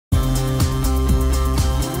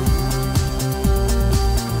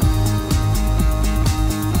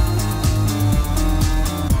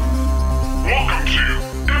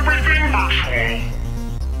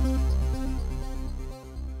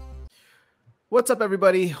What's up,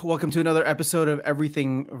 everybody? Welcome to another episode of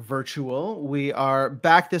Everything Virtual. We are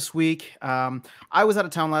back this week. I was out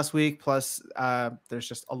of town last week, plus there's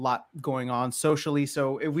just a lot going on socially.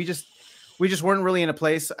 So we just weren't really in a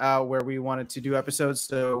place where we wanted to do episodes.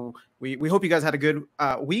 So we hope you guys had a good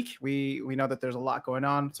week. We know that there's a lot going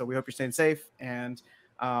on, so we hope you're staying safe. And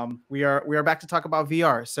we are back to talk about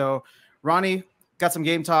VR. So Ronnie, got some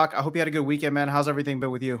game talk. I hope you had a good weekend, man. How's everything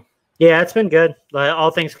been with you? Yeah, it's been good. All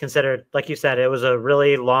things considered, like you said, it was a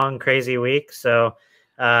really long, crazy week. So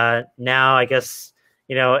now I guess,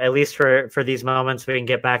 at least for these moments, we can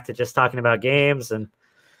get back to just talking about games. And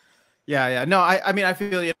yeah. No, I mean, I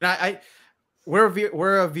feel you. We're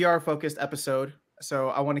a VR focused episode, so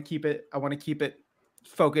I want to keep it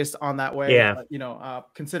focused on that way. Yeah.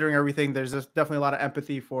 Considering everything, there's definitely a lot of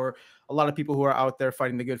empathy for a lot of people who are out there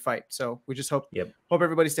fighting the good fight. So we just hope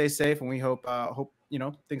everybody stays safe, and we hope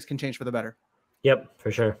things can change for the better. Yep,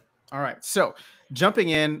 for sure. All right, so jumping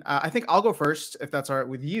in, I think I'll go first if that's all right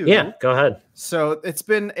with you. Yeah, go ahead. So it's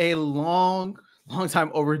been a long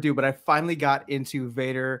time overdue, but I finally got into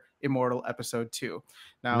Vader Immortal episode 2.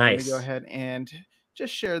 Now nice. Let me go ahead and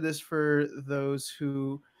just share this for those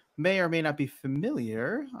who may or may not be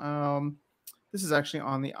familiar. This is actually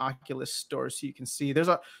on the Oculus store, so you can see there's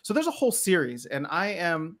a whole series, and I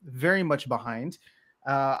am very much behind.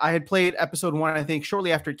 I had played episode 1, I think,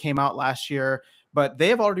 shortly after it came out last year, but they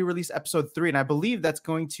have already released episode 3, and I believe that's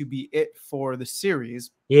going to be it for the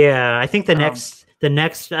series. Yeah, I think the next.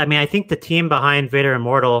 I mean, I think the team behind Vader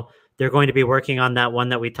Immortal, they're going to be working on that one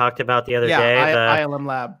that we talked about the other day. Yeah, ILM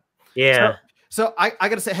Lab. Yeah. So I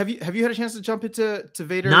gotta say, have you had a chance to jump into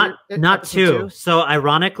Vader? Not 2. So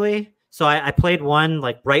ironically, I played 1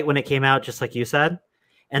 like right when it came out, just like you said.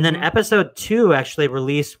 And then episode 2 actually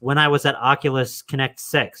released when I was at Oculus Connect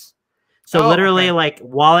 6. So literally, like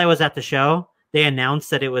while I was at the show, they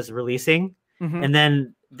announced that it was releasing, and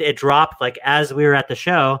then it dropped like as we were at the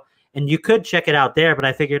show. And you could check it out there, but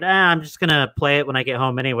I figured, I'm just gonna play it when I get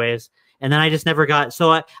home, anyways. And then I just never got.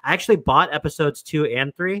 So I actually bought episodes 2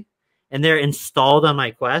 and 3, and they're installed on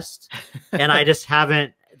my Quest, and I just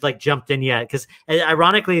haven't like jumped in yet. Because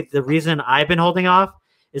ironically, the reason I've been holding off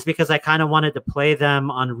is because I kind of wanted to play them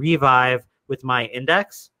on Revive with my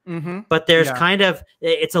Index. But there's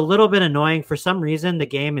it's a little bit annoying. For some reason, the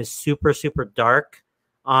game is super, super dark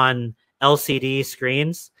on LCD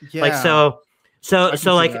screens. Yeah. Like, so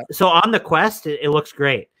on the Quest, it looks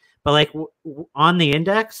great. But like on the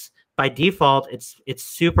Index, by default, it's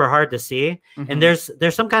super hard to see. And there's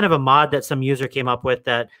some kind of a mod that some user came up with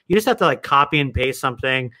that you just have to like copy and paste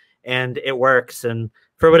something and it works. And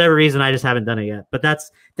for whatever reason, I just haven't done it yet. But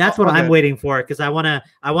that's what I'm waiting for, because I wanna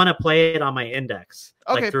play it on my Index.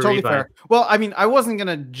 Okay, like totally fair. Well, I mean, I wasn't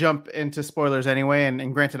gonna jump into spoilers anyway,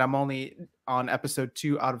 and granted, I'm only on episode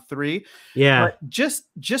 2 out of 3. Yeah. But just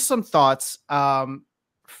some thoughts.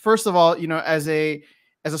 First of all, as a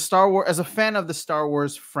fan of the Star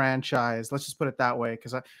Wars franchise, let's just put it that way,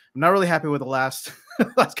 because I'm not really happy with the last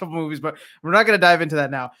couple movies, but we're not going to dive into that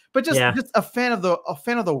now. But just a fan of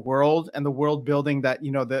the world and the world building that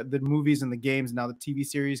the movies and the games, now the TV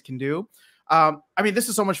series, can do. I mean, this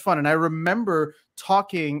is so much fun, and I remember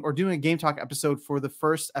talking or doing a game talk episode for the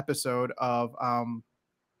first episode of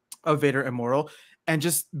Vader Immortal, and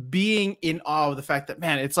just being in awe of the fact that,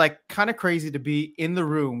 man, it's like kind of crazy to be in the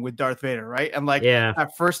room with Darth Vader, right? And like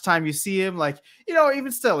that first time you see him, like,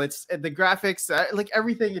 even still, it's the graphics, like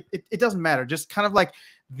everything, it doesn't matter. Just kind of like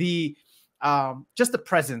the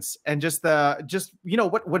presence and just what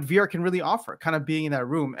VR can really offer, kind of being in that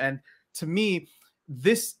room. And to me,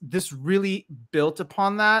 this really built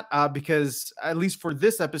upon that, because at least for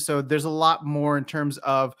this episode, there's a lot more in terms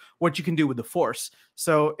of what you can do with the Force.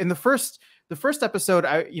 So in the first episode,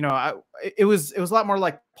 it was a lot more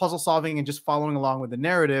like puzzle solving and just following along with the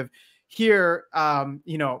narrative. Here,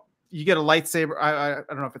 you get a lightsaber. I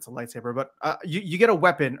don't know if it's a lightsaber, but you get a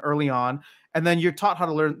weapon early on, and then you're taught how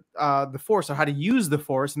to learn the Force, or how to use the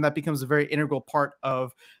Force, and that becomes a very integral part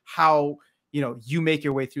of how you make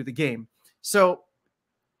your way through the game. So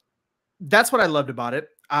that's what I loved about it.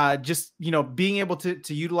 Just being able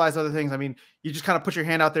to utilize other things. I mean, you just kind of put your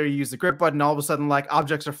hand out there, you use the grip button, all of a sudden, like,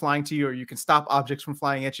 objects are flying to you, or you can stop objects from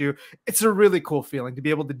flying at you. It's a really cool feeling to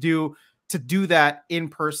be able to do that in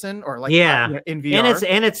person, or like in VR.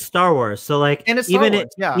 And it's Star Wars, so like even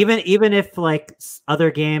if like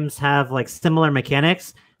other games have like similar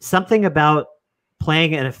mechanics, something about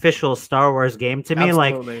playing an official Star Wars game to me,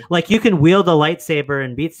 absolutely. like you can wield a lightsaber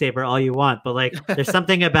and Beat Saber all you want, but like there's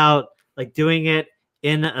something about like doing it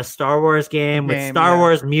in a Star Wars game with Star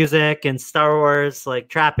Wars music and Star Wars like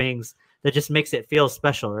trappings that just makes it feel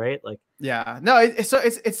special, right? Like Yeah, no, it's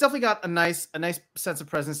definitely got a nice sense of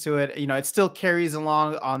presence to it. You know, it still carries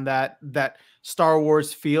along on that Star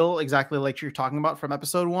Wars feel, exactly like you're talking about from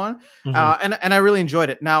episode one, and I really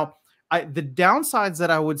enjoyed it. Now, the downsides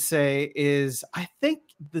that I would say is I think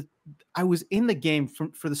I was in the game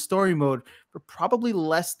for the story mode for probably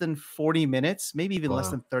less than 40 minutes, maybe even less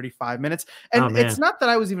than 35 minutes, and it's not that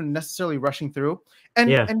I was even necessarily rushing through.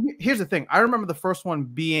 And here's the thing: I remember the first one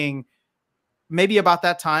being maybe about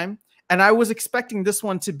that time. And I was expecting this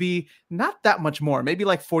one to be not that much more, maybe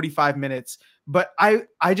like 45 minutes. But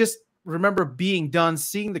I just remember being done,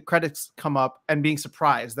 seeing the credits come up and being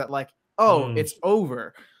surprised that like, oh, it's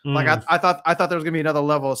over. Like I thought there was gonna be another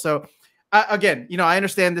level. So again, you know, I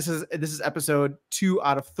understand this is episode 2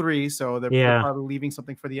 out of 3, so they're probably leaving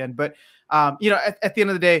something for the end. But you know, at the end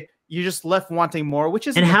of the day, you're just left wanting more, which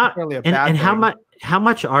isn't necessarily a bad thing. How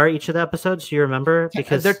much are each of the episodes? Do you remember?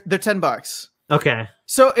 Because they're $10. Okay.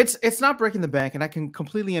 So it's not breaking the bank, and I can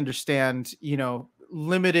completely understand, you know,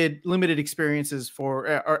 limited experiences for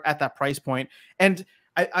or at that price point. And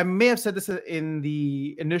I may have said this in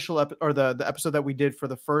the initial the episode that we did for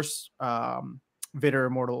the first Vader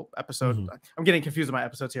Immortal episode. I'm getting confused with my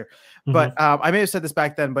episodes here, but I may have said this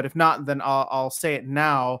back then. But if not, then I'll say it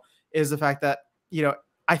now. Is the fact that, you know,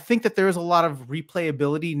 I think that there is a lot of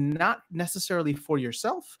replayability, not necessarily for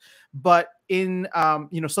yourself, but in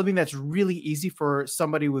you know, something that's really easy for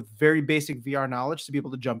somebody with very basic VR knowledge to be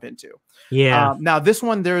able to jump into. Yeah. Now this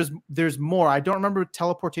one, there's more. I don't remember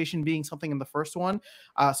teleportation being something in the first one.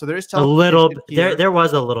 So there is teleportation. A little. There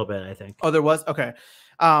was a little bit, I think. Oh, there was. Okay.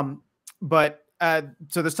 But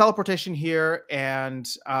so there's teleportation here, and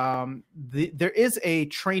there is a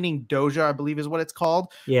training dojo, I believe is what it's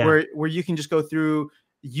called. Yeah. Where you can just go through.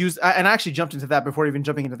 And I actually jumped into that before even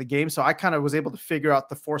jumping into the game, so I kind of was able to figure out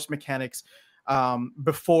the force mechanics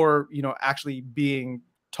before, you know, actually being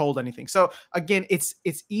told anything. So again, it's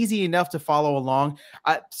easy enough to follow along.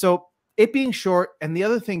 So it being short, and the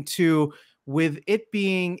other thing too, with it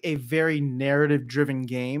being a very narrative driven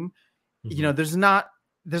game, you know, there's not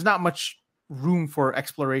much room for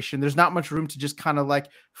exploration. There's not much room to just kind of like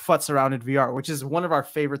futz around in VR, which is one of our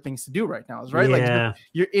favorite things to do right now, is right. Yeah. Like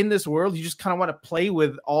you're in this world, you just kind of want to play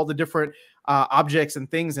with all the different objects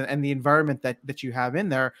and things and the environment that you have in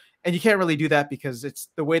there. And you can't really do that because it's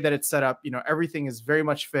the way that it's set up. You know, everything is very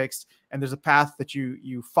much fixed, and there's a path that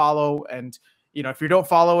you follow. And, you know, if you don't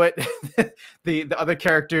follow it, the other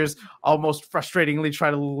characters almost frustratingly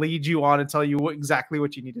try to lead you on and tell you exactly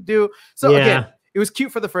what you need to do. So again, it was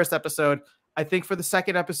cute for the first episode. I think for the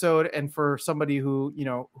second episode, and for somebody who, you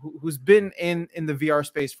know, who's been in the VR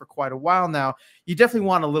space for quite a while now, you definitely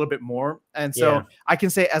want a little bit more. And so I can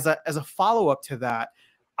say as a follow-up to that,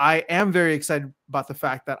 I am very excited about the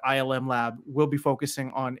fact that ILM Lab will be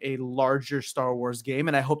focusing on a larger Star Wars game.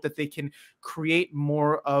 And I hope that they can create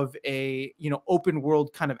more of a, you know, open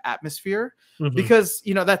world kind of atmosphere, because,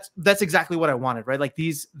 you know, that's exactly what I wanted, right? Like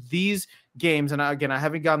these games, and again, I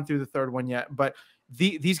haven't gotten through the third one yet, but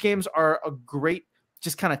these games are a great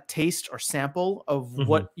just kind of taste or sample of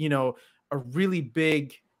what, you know, a really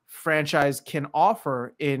big franchise can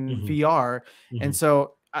offer in VR. And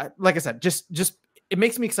so, like I said, just it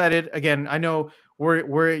makes me excited. Again, I know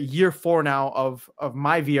we're year 4 now of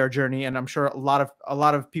my VR journey, and I'm sure a lot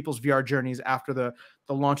of people's VR journeys after the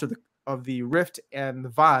launch of the Rift and the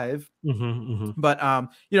Vive. But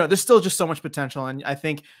you know, there's still just so much potential, and I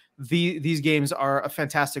think these games are a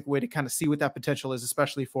fantastic way to kind of see what that potential is,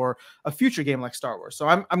 especially for a future game like Star Wars. So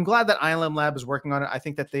I'm glad that ILM Lab is working on it. I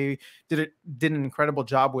think that they did an incredible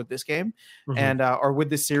job with this game and or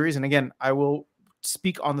with this series. And again, I will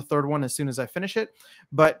speak on the third one as soon as I finish it.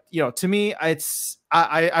 But, you know, to me,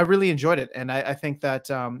 I really enjoyed it, and I think that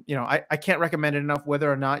you know, I can't recommend it enough,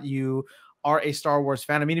 whether or not you are a Star Wars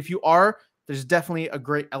fan. I mean, if you are, there's definitely a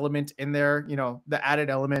great element in there, you know, the added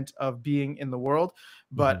element of being in the world.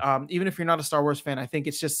 But even if you're not a Star Wars fan, I think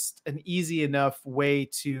it's just an easy enough way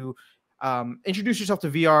to introduce yourself to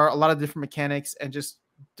VR, a lot of different mechanics, and just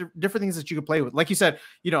different things that you can play with. Like you said,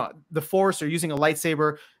 you know, the Force or using a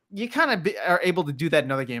lightsaber, you kind of are able to do that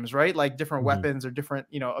in other games, right? Like different weapons or different,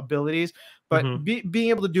 you know, abilities. But being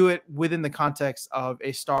able to do it within the context of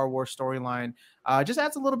a Star Wars storyline just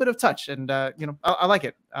adds a little bit of touch. And, you know, I like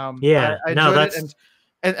it. I enjoyed it.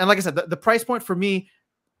 And like I said, the price point for me,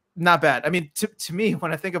 not bad. I mean, to me,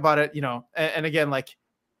 when I think about it, you know, and again, like,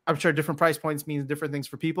 I'm sure different price points means different things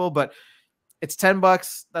for people, but it's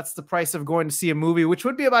 $10. That's the price of going to see a movie, which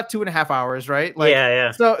would be about 2.5 hours, right? Like,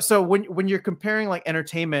 yeah. So when you're comparing like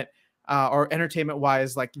entertainment or entertainment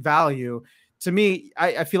wise, like value, to me,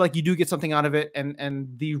 I feel like you do get something out of it, and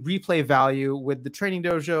the replay value with the training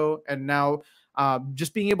dojo, and now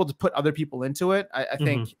just being able to put other people into it, I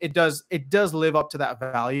think it does live up to that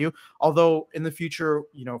value. Although in the future,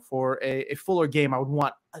 you know, for a fuller game, I would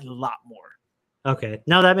want a lot more. Okay,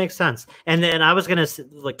 no, that makes sense. And then I was gonna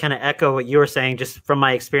like kind of echo what you were saying, just from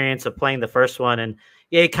my experience of playing the first one, and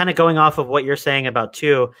yeah, kind of going off of what you're saying about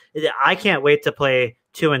 2. I can't wait to play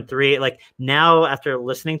 2 and 3. Like now, after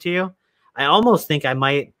listening to you, I almost think I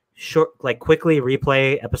might quickly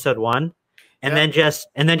replay episode 1, and then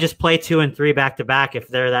just play 2 and 3 back to back if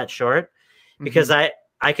they're that short, because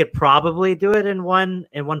I could probably do it in one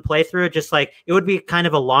playthrough. Just like it would be kind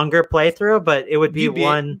of a longer playthrough, but it would be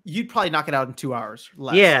you'd probably knock it out in 2 hours.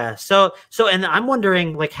 Less. Yeah. So, and I'm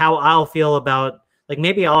wondering like how I'll feel about, like,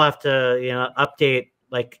 maybe I'll have to, you know, update,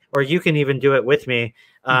 like, or you can even do it with me.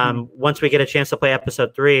 Once we get a chance to play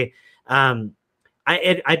episode 3,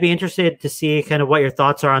 I'd be interested to see kind of what your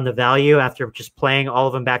thoughts are on the value after just playing all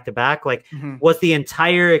of them back to back. Like, was the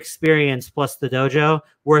entire experience plus the dojo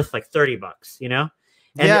worth like $30, you know?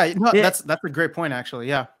 And yeah, no, that's a great point, actually.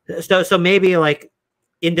 Yeah. So maybe like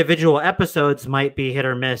individual episodes might be hit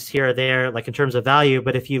or miss here or there, like in terms of value.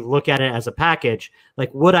 But if you look at it as a package,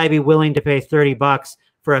 like, would I be willing to pay $30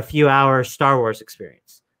 for a few hours Star Wars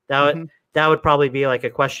experience? That would probably be like a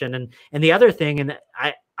question. And the other thing, and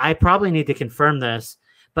I probably need to confirm this,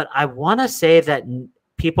 but I want to say that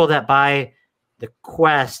people that buy the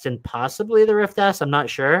Quest and possibly the Rift S, I'm not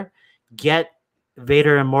sure, get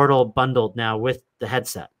Vader Immortal bundled now with the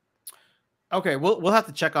headset. Okay, we'll have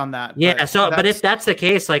to check on that. Yeah, but if that's the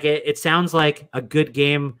case, like it sounds like a good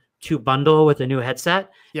game to bundle with a new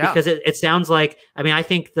headset. Yeah, because it sounds like, I mean, I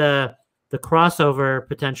think the crossover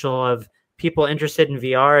potential of people interested in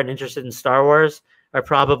VR and interested in Star Wars are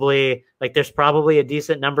probably, like, there's probably a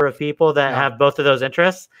decent number of people that have both of those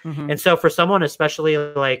interests. And so for someone, especially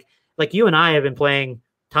like you and I have been playing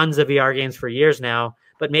tons of VR games for years now,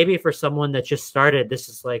 but maybe for someone that just started, this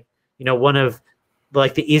is like, you know, one of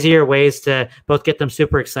like the easier ways to both get them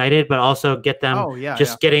super excited, but also get them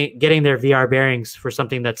getting their VR bearings for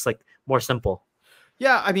something that's like more simple.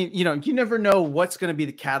 Yeah, I mean, you know, you never know what's going to be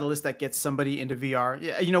the catalyst that gets somebody into VR.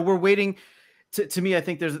 Yeah, you know, we're waiting. To me, I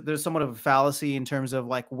think there's somewhat of a fallacy in terms of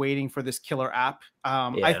like waiting for this killer app.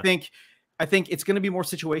 I think it's going to be more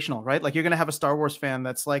situational, right? Like, you're going to have a Star Wars fan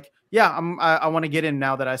that's like, yeah, I want to get in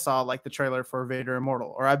now that I saw like the trailer for Vader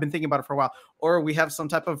Immortal, or I've been thinking about it for a while, or we have some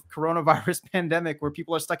type of coronavirus pandemic where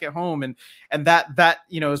people are stuck at home, and that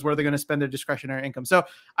you know is where they're going to spend their discretionary income. So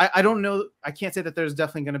I don't know. I can't say that there's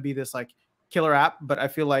definitely going to be this like killer app, but I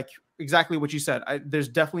feel like exactly what you said. There's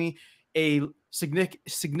definitely a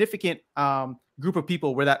significant group of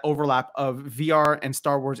people where that overlap of VR and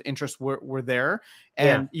Star Wars interests were there.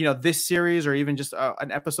 And, you know, this series or even just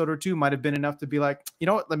an episode or 2 might have been enough to be like, you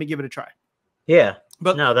know what, let me give it a try. Yeah.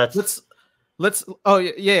 But no, that's let's put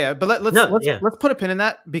a pin in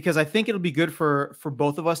that, because I think it'll be good for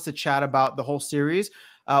both of us to chat about the whole series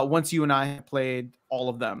once you and I have played all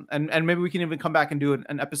of them. And maybe we can even come back and do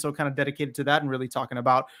an episode kind of dedicated to that and really talking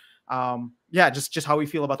about just how we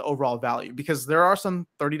feel about the overall value, because there are some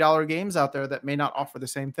 $30 games out there that may not offer the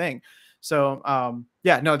same thing. So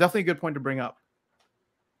definitely a good point to bring up.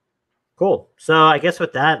 Cool. So I guess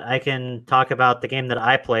with that, I can talk about the game that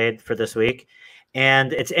I played for this week.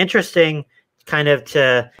 And it's interesting kind of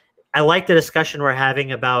I like the discussion we're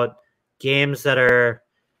having about games that are,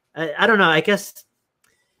 I don't know, I guess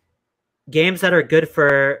games that are good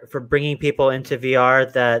for bringing people into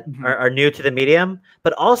VR that are new to the medium,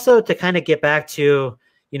 but also to kind of get back to,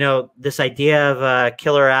 you know, this idea of a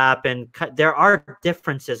killer app. And there are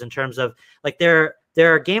differences in terms of, like, there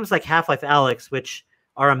are games like Half-Life Alyx, which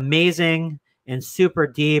are amazing and super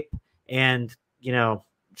deep and, you know,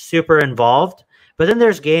 super involved. But then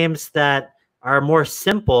there's games that are more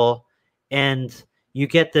simple and you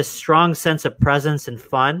get this strong sense of presence and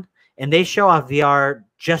fun, and they show off VR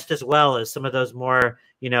just as well as some of those more,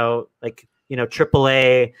 you know, like, you know,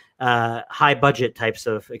 AAA, high budget types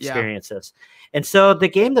of experiences. And so the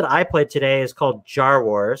game that I played today is called Jar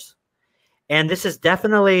Wars. And this is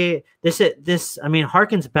definitely, I mean,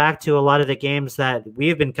 harkens back to a lot of the games that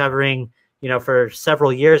we've been covering, you know, for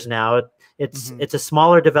several years now. It's a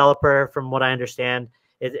smaller developer, from what I understand.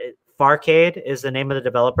 Farcade is the name of the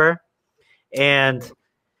developer. And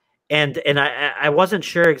I wasn't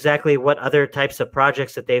sure exactly what other types of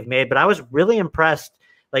projects that they've made, but I was really impressed.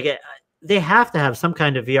 Like, they have to have some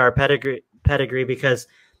kind of VR pedigree, because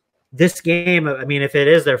this game, I mean, if it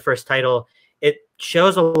is their first title, it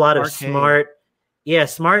shows a lot of smart,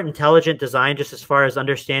 intelligent design, just as far as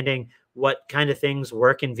understanding what kind of things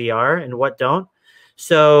work in VR and what don't.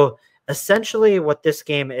 So essentially what this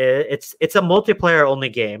game is, it's a multiplayer only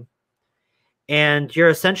game. and you're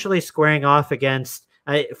essentially squaring off against.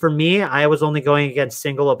 For me, I was only going against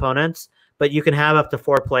single opponents, but you can have up to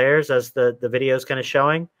 4 players, as the video is kind of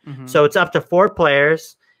showing. So it's up to 4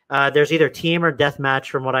 players. There's either team or deathmatch,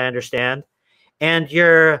 from what I understand, and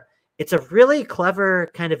it's a really clever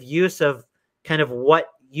kind of use of kind of what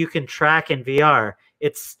you can track in VR.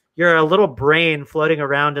 You're a little brain floating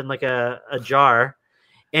around in like a jar,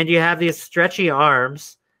 and you have these stretchy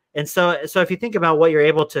arms. And so if you think about what you're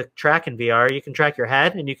able to track in VR, you can track your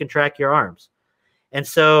head and you can track your arms. And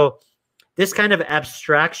so this kind of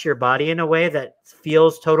abstracts your body in a way that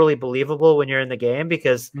feels totally believable when you're in the game,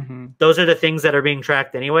 because those are the things that are being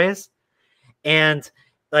tracked anyways. And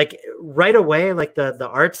like right away, like the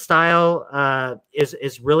art style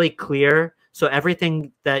is really clear. So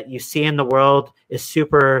everything that you see in the world is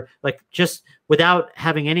super, like, just without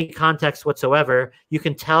having any context whatsoever, you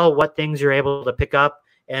can tell what things you're able to pick up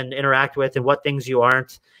and interact with and what things you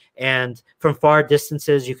aren't. And from far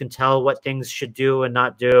distances, you can tell what things should do and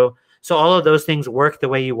not do. So all of those things work the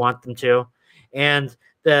way you want them to. And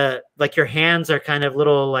your hands are kind of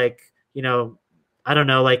little, like, I don't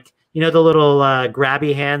know, like, the little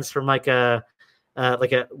grabby hands from like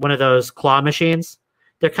one of those claw machines.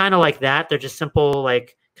 They're kind of like that. They're just simple,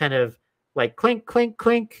 like, kind of like clink, clink,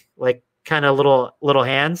 clink, like kind of little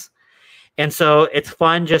hands. And so it's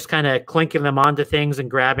fun just kind of clinking them onto things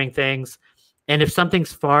and grabbing things. And if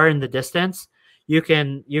something's far in the distance, you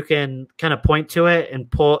can kind of point to it and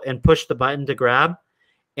pull and push the button to grab,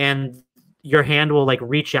 and your hand will like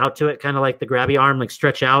reach out to it, kind of like the grabby arm, like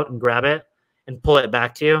stretch out and grab it and pull it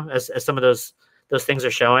back to you, as some of those things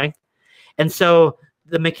are showing. And so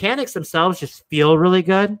the mechanics themselves just feel really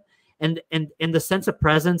good. And the sense of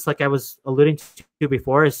presence, like I was alluding to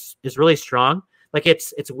before, is really strong. Like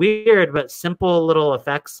it's weird, but simple little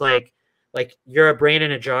effects, like you're a brain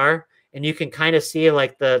in a jar, and you can kind of see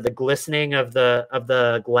like the glistening of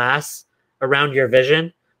the glass around your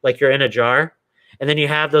vision, like you're in a jar. And then you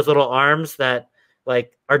have those little arms that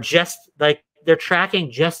like are just like they're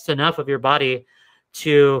tracking just enough of your body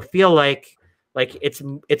to feel like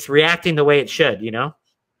it's reacting the way it should,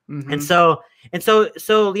 And so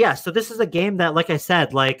yeah, so this is a game that, like I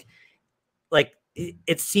said, like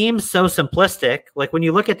it seems so simplistic. Like when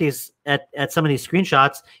you look at these at some of these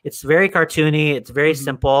screenshots, it's very cartoony, it's very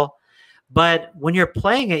simple. But when you're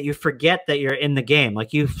playing it, you forget that you're in the game.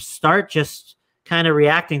 Like you start just kind of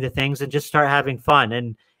reacting to things and just start having fun,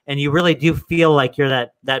 and you really do feel like you're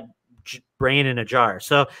that brain in a jar.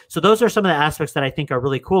 So those are some of the aspects that I think are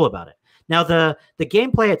really cool about it. Now the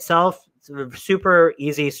gameplay itself, super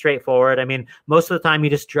easy, straightforward. I mean, most of the time you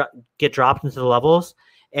just get dropped into the levels,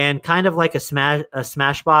 and kind of like a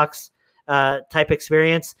Smashbox type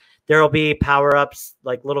experience. There will be power-ups,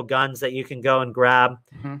 like little guns that you can go and grab,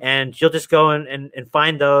 and you'll just go and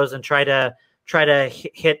find those and try to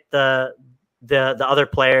hit the other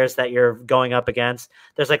players that you're going up against.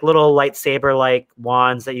 There's like little lightsaber like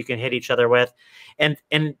wands that you can hit each other with, and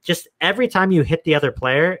just every time you hit the other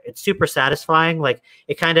player, it's super satisfying. Like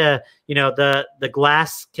it kind of, the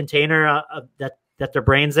glass container that their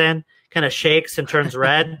brain's in kind of shakes and turns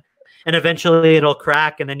red, and eventually it'll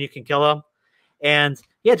crack, and then you can kill them. And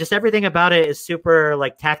yeah, just everything about it is super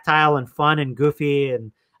like tactile and fun and goofy.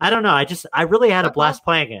 And I don't know, I really had a blast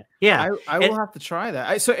playing it. Yeah, I will have to try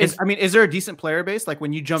that. Is there a decent player base, like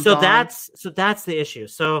when you jumped on? So that's the issue.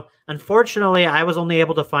 So unfortunately, I was only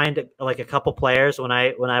able to find like a couple players when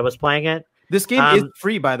I was playing it. This game is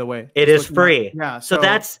free, by the way. It is free. Yeah. So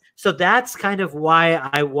that's kind of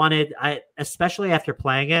why especially after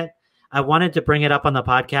playing it, I wanted to bring it up on the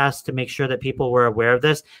podcast to make sure that people were aware of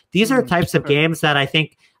this. These are types of games that I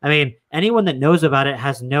mean, anyone that knows about it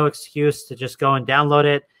has no excuse to just go and download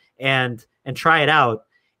it and try it out.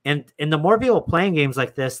 And the more people playing games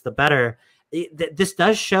like this, the better. This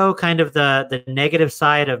does show kind of the negative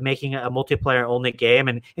side of making a multiplayer only game.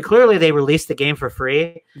 And clearly they released the game for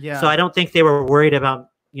free. Yeah. So I don't think they were worried about,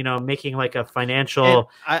 making like a financial,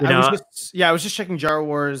 I was just checking Jar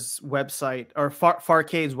Wars website or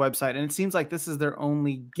Farcade's website, and it seems like this is their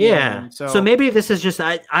only game. Yeah. So maybe this is just,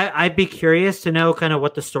 I'd be curious to know kind of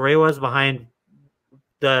what the story was behind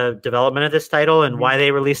the development of this title and why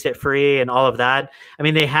they released it free and all of that. I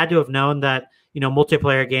mean, they had to have known that,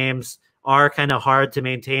 multiplayer games are kind of hard to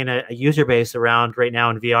maintain a user base around right now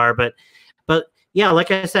in VR, but yeah,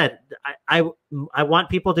 like I said, I want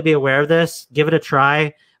people to be aware of this. Give it a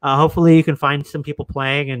try. Hopefully you can find some people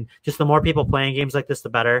playing, and just the more people playing games like this, the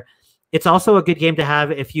better. It's also a good game to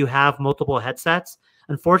have if you have multiple headsets.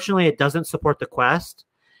 Unfortunately, it doesn't support the Quest,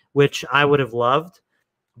 which I would have loved.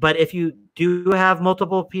 But if you do have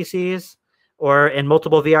multiple PCs and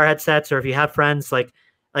multiple VR headsets, or if you have friends, like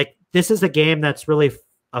this is a game that's really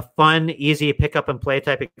a fun, easy pick up and play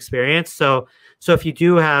type experience. So if you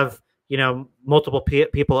do have, you know, multiple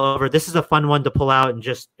people over, this is a fun one to pull out and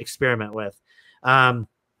just experiment with.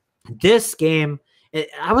 This game,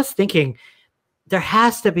 I was thinking there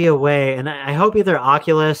has to be a way, and I hope either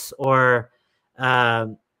Oculus or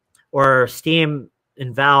Steam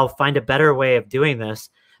and Valve find a better way of doing this.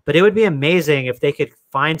 But it would be amazing if they could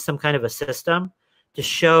find some kind of a system to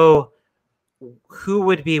show who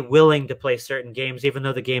would be willing to play certain games, even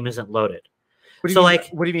though the game isn't loaded. What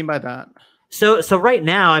do you mean by that? So right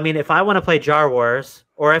now, I mean, if I want to play Jar Wars,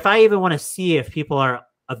 or if I even want to see if people are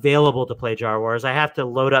available to play Jar Wars, I have to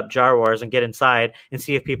load up Jar Wars and get inside and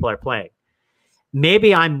see if people are playing.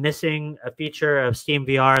 Maybe I'm missing a feature of Steam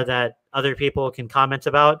VR that other people can comment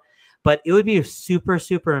about, but it would be super,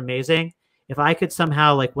 super amazing if I could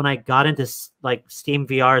somehow, like when I got into like Steam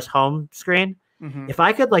VR's home screen, if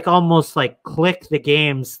I could like almost like click the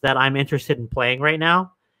games that I'm interested in playing right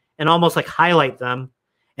now and almost like highlight them,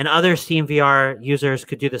 and other Steam VR users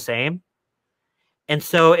could do the same. And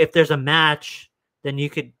so if there's a match, then you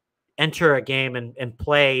could enter a game and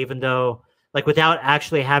play, even though like without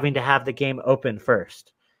actually having to have the game open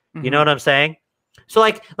first. You know what I'm saying? So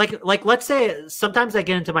like let's say sometimes I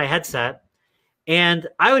get into my headset and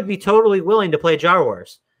I would be totally willing to play Jar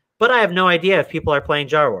Wars, but I have no idea if people are playing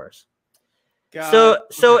Jar Wars.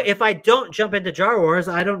 So if I don't jump into Jar Wars,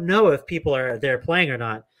 I don't know if people are there playing or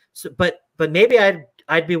not. So, but maybe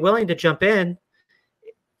I'd be willing to jump in.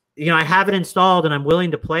 You know, I have it installed and I'm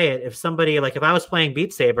willing to play it. If somebody, like if I was playing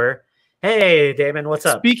Beat Saber, hey Damon, what's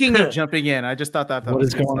up? Speaking of jumping in, I just thought that what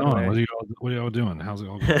is going on? What are you all doing? How's it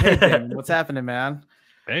all going? Hey, Damon, what's happening, man?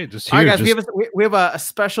 Hey, just here. All right, guys, we have a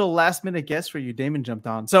special last minute guest for you. Damon jumped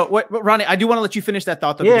on. So, Ronnie, I do want to let you finish that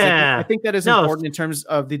thought, though. Yeah, I think that is important in terms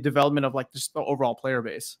of the development of like just the overall player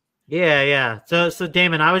base. Yeah. So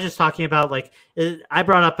Damon, I was just talking about like I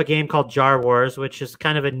brought up a game called Jar Wars, which is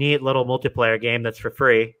kind of a neat little multiplayer game that's for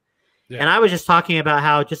free. Yeah. And I was just talking about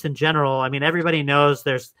how just in general, I mean, everybody knows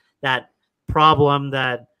there's that problem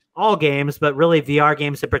that all games, but really VR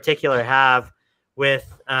games in particular, have with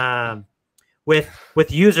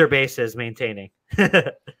user bases maintaining.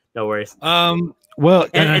 No worries. Well,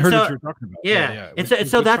 and I heard what you were talking about. Yeah. And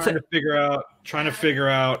so that's trying to figure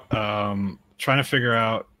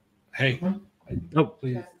out. Hey. Oh,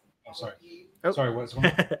 please. Oh, sorry. Oh. Sorry. What's going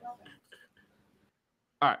on?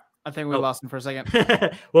 All right. I think we lost him for a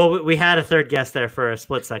second. Well, we had a third guest there for a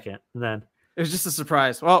split second, and then it was just a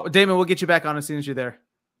surprise. Well, Damon, we'll get you back on as soon as you're there.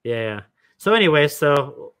 Yeah. So anyway,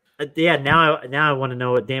 now I want to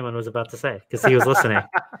know what Damon was about to say because he was listening.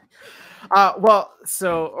 It's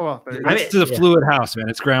a fluid house, man.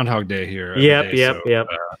 It's Groundhog Day here. Yep.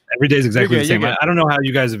 Every day is exactly the same. I don't know how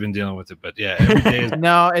you guys have been dealing with it, but yeah, every day is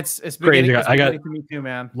no, it's crazy. I got me too,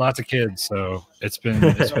 man. Lots of kids, so it's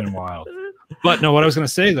been wild. But no, what I was going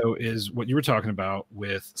to say though is what you were talking about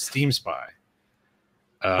with Steam Spy.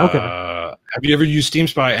 Okay. Have you ever used Steam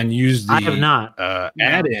Spy and used the I have not.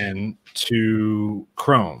 add-in to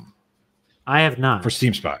Chrome? I have not. For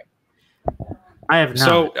Steam Spy. I have not.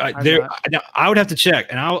 So I would have to check,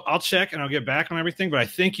 and I'll check and I'll get back on everything. But I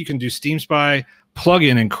think you can do Steam Spy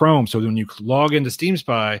plugin in Chrome. So when you log into Steam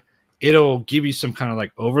Spy, it'll give you some kind of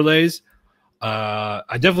like overlays. I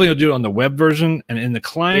definitely will do it on the web version, and in the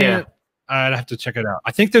client. Yeah. I'd have to check it out.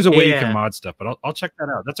 I think there's a way you can mod stuff, but I'll check that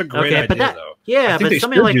out. That's a great idea, though. Yeah, but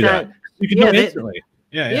something like that. You can do it instantly.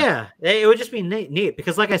 Yeah. It would just be neat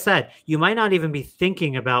because, like I said, you might not even be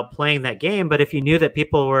thinking about playing that game, but if you knew that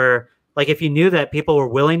people were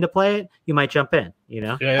willing to play it, you might jump in. You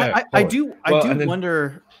know? I do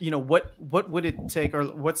wonder. You know, what would it take, or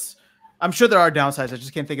what's? I'm sure there are downsides. I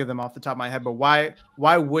just can't think of them off the top of my head. But why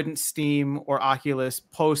wouldn't Steam or Oculus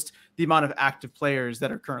post the amount of active players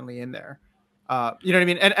that are currently in there? You know what I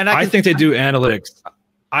mean? And I think they do analytics.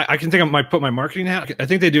 I can think I might put my marketing hat. I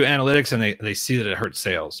think they do analytics, and they see that it hurts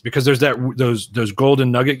sales because there's those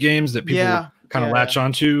golden nugget games that people kind of latch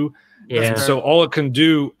onto. Yeah. And so all it can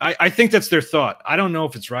do, I think that's their thought. I don't know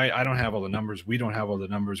if it's right. I don't have all the numbers. We don't have all the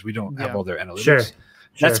numbers. We don't have all their analytics. Sure.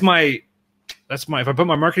 That's my. If I put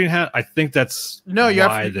my marketing hat, I think that's you're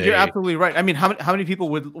absolutely right. I mean, how many people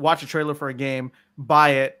would watch a trailer for a game,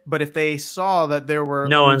 buy it, but if they saw that there were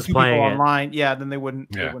no one's playing people online, then they wouldn't.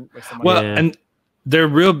 They wouldn't waste money. Well, and they're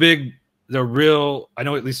real big. They're real. I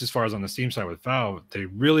know, at least as far as on the Steam side with Valve, they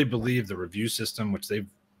really believe the review system, which they've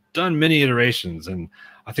done many iterations. And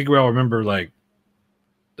I think we all remember, like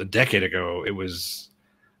a decade ago, it was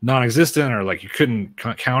non-existent, or like you couldn't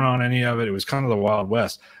count on any of it. It was kind of the Wild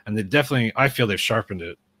West, and they definitely, I feel they've sharpened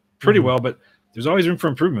it pretty well, but there's always room for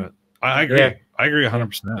improvement. I agree. Yeah. I agree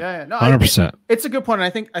 100%. Yeah, no, 100%. It's a good point.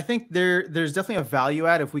 And I think there's definitely a value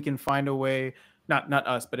add if we can find a way, not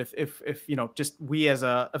us, but if you know, just we as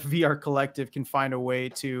a VR collective can find a way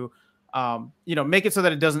to you know, make it so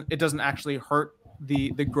that it doesn't actually hurt the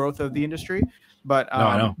growth of the industry, but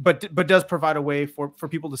but does provide a way for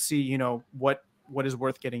people to see, you know, what is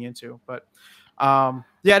worth getting into. But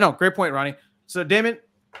yeah, no, great point, Ronnie. So Damon,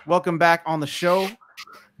 welcome back on the show.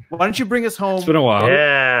 Why don't you bring us home? It's been a while.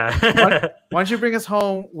 Yeah. why don't you bring us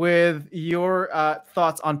home with your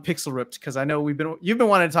thoughts on Pixel Ripped? Because I know you've been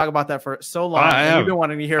wanting to talk about that for so long. We've been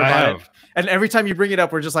wanting to hear about it. And every time you bring it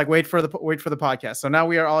up, we're just like, wait for the podcast. So now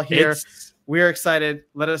we are all here. We are excited.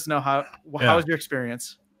 Let us know how was your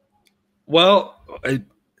experience? Well,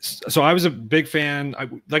 so I was a big fan.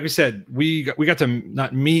 Like we said, we got to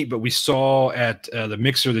not meet, but we saw at the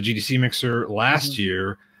GDC mixer last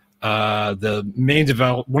year. One of the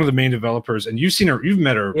main developers, and you've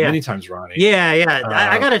met her many times, Ronnie. Yeah.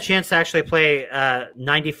 I got a chance to actually play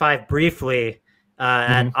 95 briefly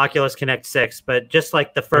at Oculus Connect 6, but just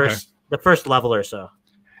like the first level or so.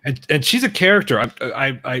 And she's a character.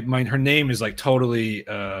 Her name is like totally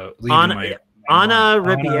Anna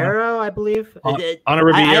Ribeiro, I believe. Anna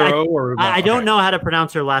Ribeiro, I don't know how to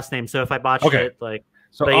pronounce her last name, so if I botched it, like.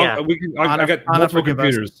 So I got multiple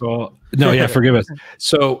computers. So no, yeah, forgive us.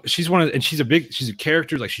 So she's she's a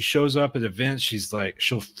character. Like she shows up at events. She's like,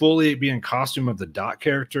 she'll fully be in costume of the Dot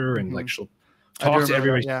character, and like she'll talk to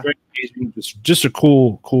everybody. Yeah. Just a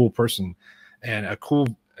cool person, and a cool,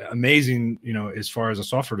 amazing, you know, as far as a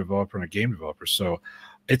software developer and a game developer. So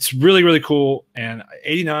it's really, really cool. And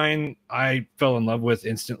 89, I fell in love with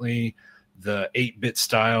instantly. The 8-bit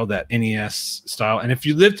style, that NES style, and if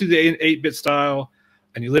you live through the 8-bit style.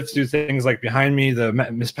 And you live to do things like behind me, the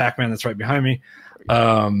Miss Pac-Man that's right behind me.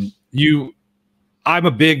 I'm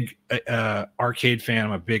a big arcade fan.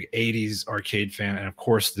 I'm a big 80s arcade fan. And, of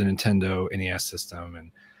course, the Nintendo NES system.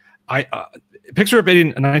 And Pixel Ripped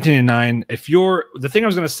 1989, the thing I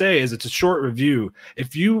was going to say is it's a short review.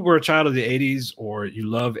 If you were a child of the 80s or you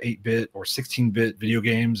love 8-bit or 16-bit video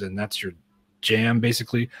games and that's your jam,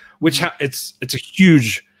 basically, which it's a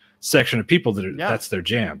huge section of people that's their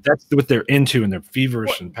jam. That's what they're into and they're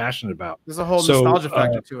feverish and passionate about. There's a whole nostalgia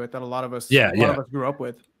factor to it that a lot of us grew up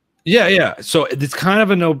with. Yeah. So it's kind of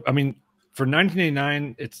for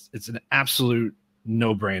 1989, it's an absolute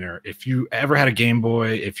no-brainer. If you ever had a Game Boy,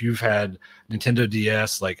 if you've had Nintendo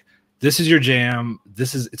DS, like this is your jam.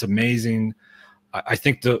 It's amazing. I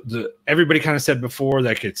think everybody kind of said before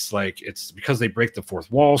that it's because they break the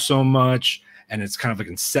fourth wall so much. And it's kind of like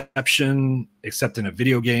Inception, except in a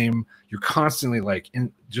video game. You're constantly like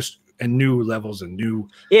in new levels and new.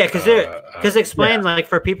 Yeah, because explain like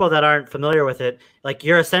for people that aren't familiar with it, like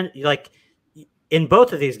you're like in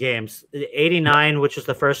both of these games, 89, which is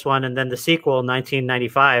the first one, and then the sequel,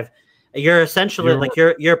 1995. You're essentially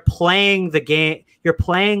you're playing the game. You're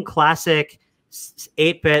playing classic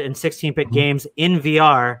 8-bit and 16-bit games in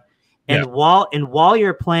VR, and while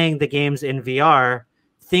you're playing the games in VR.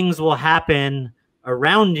 Things will happen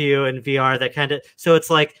around you in VR that kind of, so it's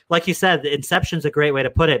like you said, the Inception's a great way to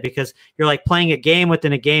put it because you're like playing a game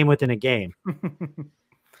within a game within a game.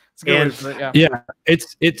 It's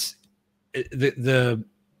the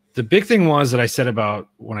big thing was that I said about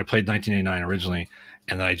when I played 1989 originally,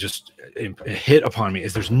 and that it hit upon me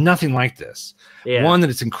is there's nothing like this. One, that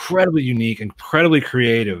it's incredibly unique, incredibly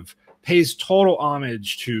creative, pays total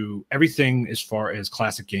homage to everything as far as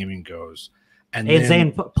classic gaming goes. And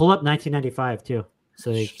Zain, pull up 1995 too.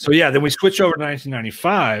 So yeah, then we switch over to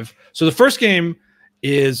 1995. So the first game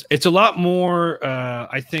it's a lot more,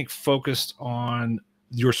 I think, focused on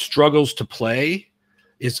your struggles to play.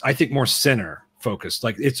 Is I think more center focused.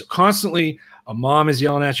 Like it's constantly a mom is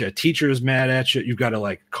yelling at you, a teacher is mad at you. You've got to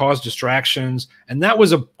like cause distractions, and that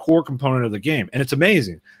was a core component of the game. And it's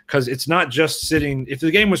amazing because it's not just sitting. If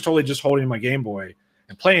the game was totally just holding my Game Boy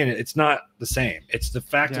and playing it, it's not the same. It's the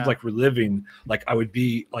fact of like reliving, like I would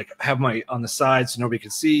be like have my on the side so nobody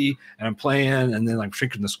could see, and I'm playing, and then like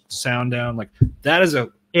shrinking the sound down. Like that is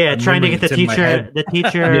trying to get the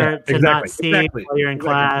teacher to not see while you're in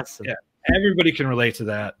class. Yeah, everybody can relate to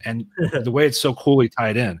that, and the way it's so coolly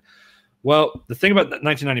tied in. Well, the thing about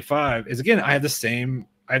 1995 is again, I have the same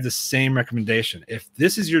recommendation. If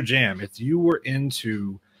this is your jam, if you were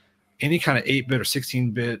into any kind of 8-bit or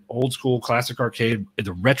 16-bit old school classic arcade,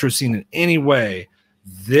 the retro scene in any way,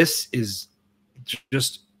 this is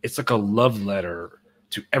just, it's like a love letter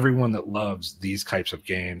to everyone that loves these types of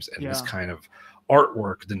games and this kind of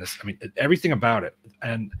artwork. Then this, I mean, everything about it.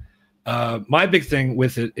 And my big thing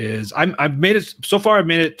with it is I've made it so far. I've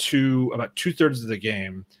made it to about 2/3 of the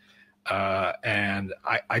game. And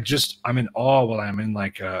I'm in awe while I'm in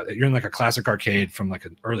like you're in like a classic arcade from like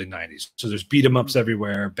an early 90s. So there's beat 'em ups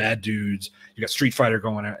everywhere, bad dudes. You got Street Fighter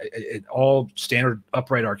going on, all standard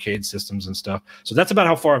upright arcade systems and stuff. So that's about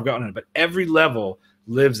how far I've gotten in it. But every level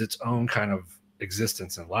lives its own kind of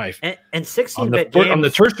existence in life. And 16-bit games on the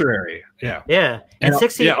tertiary, yeah. And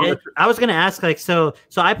 16. I was going to ask, like, so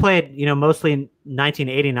I played, mostly in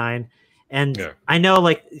 1989. And I know,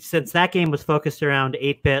 like, since that game was focused around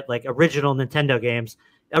 8-bit, like original Nintendo games,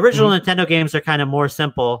 Nintendo games are kind of more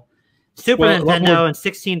simple. Super Nintendo and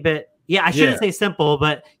 16-bit. Yeah, I shouldn't say simple,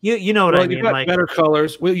 but you know what I mean. You got like better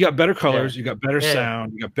colors. Well, you got better colors. You got better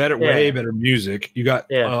sound. You got way better music. You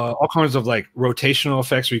got all kinds of like rotational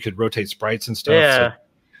effects where you could rotate sprites and stuff. Yeah. So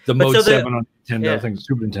the Mode 7 on Nintendo, things,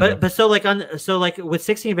 Super Nintendo. But so like with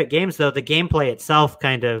 16-bit games though, the gameplay itself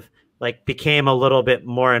kind of like became a little bit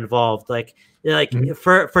more involved. Like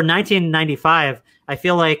for 1995, I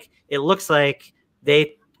feel like it looks like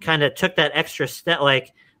they kind of took that extra step,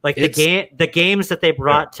 like the games that they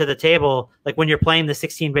brought to the table, like when you're playing the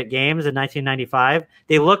 16-bit games in 1995,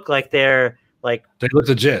 they look like they look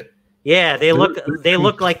legit. Yeah, they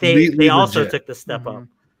look like they also took the step up.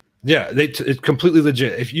 Yeah, it's completely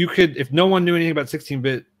legit. If no one knew anything about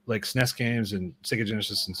 16-bit like SNES games and Sega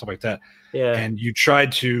Genesis and stuff like that, and you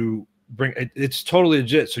tried to bring it's totally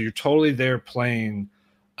legit. So you're totally there playing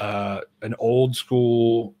an old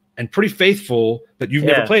school and pretty faithful, but you've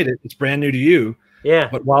never played it. It's brand new to you. Yeah.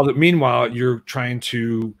 But meanwhile, you're trying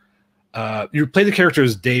to you play the character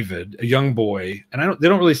as David, a young boy, and they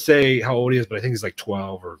don't really say how old he is, but I think he's like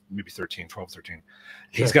 12 or maybe 13, 12, 13. Sure.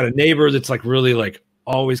 He's got a neighbor that's like really like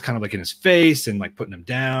always kind of like in his face and like putting him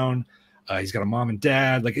down. He's got a mom and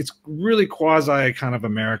dad. Like it's really quasi kind of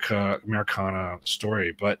Americana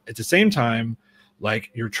story, but at the same time,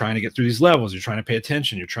 like you're trying to get through these levels, you're trying to pay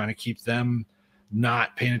attention, you're trying to keep them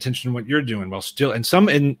not paying attention to what you're doing while still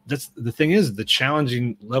and that's the thing is the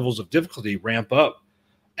challenging levels of difficulty ramp up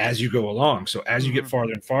as you go along. So as you get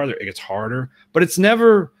farther and farther, it gets harder, but it's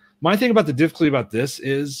never my thing about the difficulty about this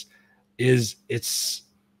is it's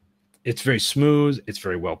very smooth, it's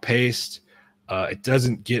very well paced. It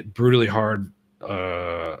doesn't get brutally hard.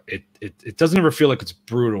 It doesn't ever feel like it's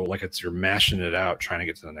brutal, like you're mashing it out trying to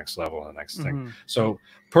get to the next level and the next thing. So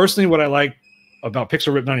personally, what I like about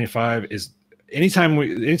Pixel Rip 95 is anytime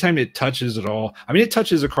it touches at all. I mean, it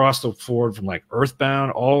touches across the board from like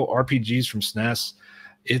Earthbound, all RPGs from SNES.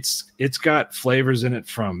 It's got flavors in it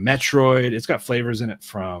from Metroid. It's got flavors in it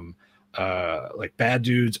from like Bad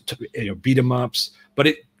Dudes, beat 'em ups. But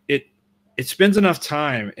it spends enough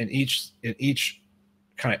time in each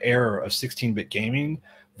kind of era of 16-bit gaming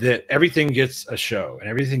that everything gets a show and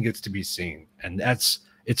everything gets to be seen, and it's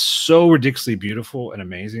so ridiculously beautiful and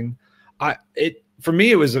amazing. For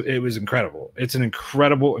me, it was incredible. It's an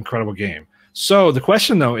incredible game. So the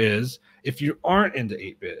question though is, if you aren't into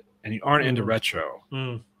 8-bit and you aren't into retro,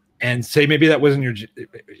 and say maybe that wasn't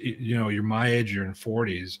you're my age, you're in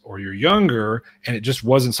 40s, or you're younger, and it just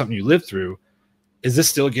wasn't something you lived through, is this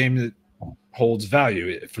still a game that holds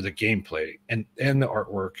value for the gameplay and the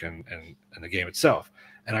artwork and the game itself?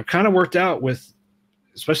 And I've kind of worked out with,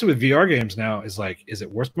 especially with VR games now, is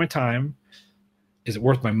it worth my time? Is it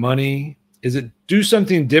worth my money? Is it do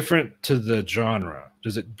something different to the genre?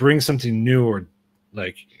 Does it bring something new or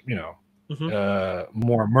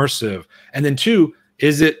more immersive? And then two,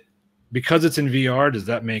 is it because it's in VR? Does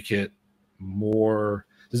that make it more?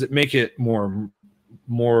 Does it make it more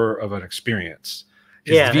of an experience?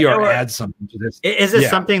 VR adds something to this. Is it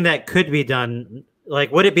something that could be done?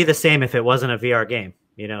 Like, would it be the same if it wasn't a VR game?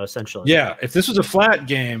 Essentially. Yeah. If this was a flat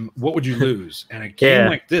game, what would you lose? And a game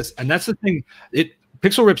like this, and that's the thing.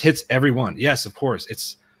 Pixel Ripped hits everyone. Yes, of course.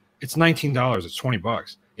 It's $19. It's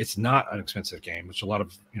 $20. It's not an expensive game, which a lot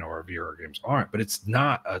of our VR games aren't. But it's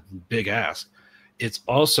not a big ask. It's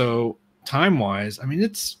also time-wise. I mean,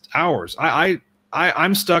 it's hours.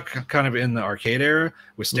 I'm stuck kind of in the arcade era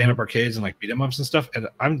with stand-up arcades and like beat 'em ups and stuff, and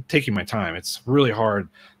I'm taking my time. It's really hard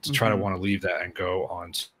to try to want to leave that and go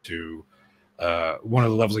on to one of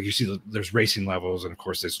the levels. Like you see, there's racing levels, and of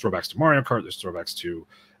course, there's throwbacks to Mario Kart. There's throwbacks to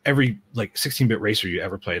every like 16-bit racer you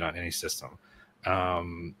ever played on any system,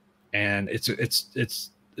 and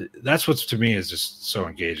that's what's to me is just so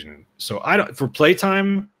engaging. So for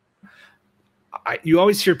playtime, you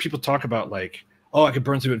always hear people talk about like, oh, I could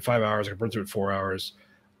burn through it in 5 hours. I could burn through it in 4 hours.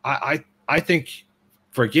 I think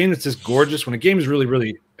for a game that's this gorgeous, when a game is really,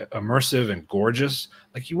 really immersive and gorgeous,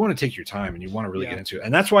 like you want to take your time and you want to really get into it.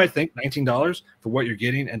 And that's why I think $19 for what you're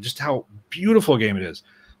getting and just how beautiful a game it is.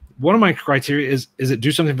 One of my criteria is it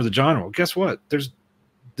do something for the genre? Well, guess what?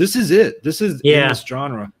 This is it. This is in this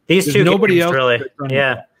genre. These There's two nobody games, else really.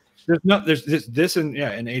 there's this and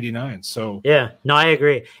in '89. So yeah, no, I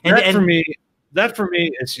agree. And that for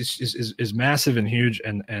me is massive and huge,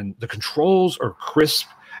 and the controls are crisp.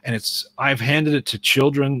 And I've handed it to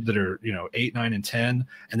children that are 8, 9, and 10,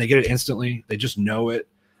 and they get it instantly. They just know it.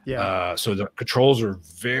 Yeah. So the controls are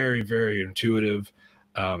very, very intuitive.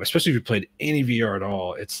 Especially if you played any VR at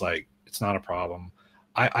all, it's not a problem.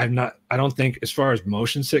 I don't think, as far as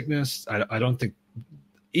motion sickness, I don't think,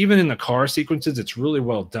 even in the car sequences, it's really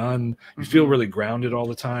well done. You feel really grounded all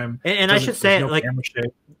the time. And I should say, like,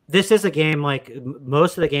 this is a game, like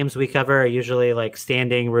most of the games we cover are usually like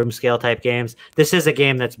standing room scale type games. This is a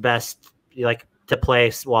game that's best like to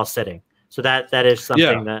play while sitting. So that is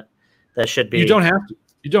something that should be. You don't have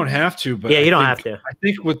to, but yeah, you don't have to. I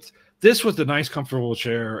think with the nice, comfortable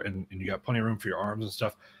chair, and you got plenty of room for your arms and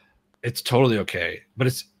stuff, it's totally okay. But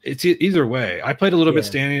it's either way. I played a little bit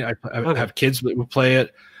standing. I have kids that would play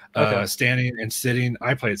it standing and sitting.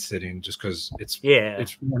 I played sitting just because it's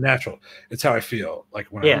more natural. It's how I feel. Like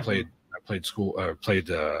when I played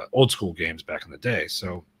old school games back in the day.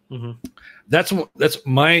 So that's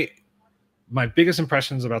my biggest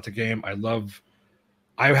impressions about the game.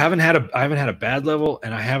 I haven't had a bad level,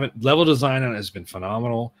 and level design on it has been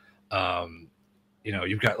phenomenal.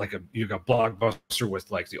 You've got Blockbuster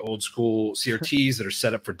with like the old school CRTs that are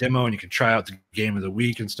set up for demo, and you can try out the game of the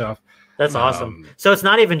week and stuff. That's awesome. So it's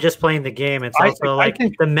not even just playing the game; it's also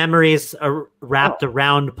the memories are wrapped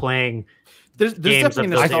around playing. There's definitely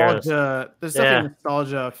nostalgia. There's definitely a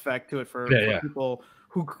nostalgia effect to it for people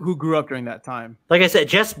who grew up during that time. Like I said,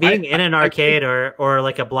 just being in an arcade or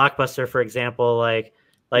like a Blockbuster, for example, like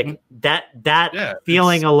that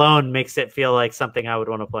feeling alone makes it feel like something I would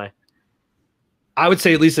want to play. I would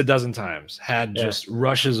say at least a dozen times had just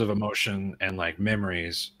rushes of emotion and like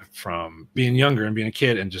memories from being younger and being a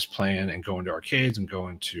kid and just playing and going to arcades and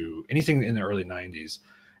going to anything in the early 90s.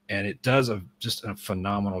 And it does just a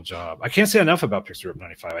phenomenal job. I can't say enough about Pixar Rip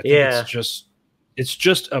 95. I think it's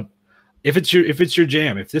just if it's your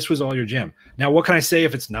jam, if this was all your jam. Now, what can I say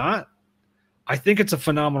if it's not? I think it's a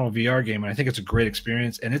phenomenal VR game, and I think it's a great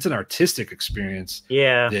experience, and it's an artistic experience.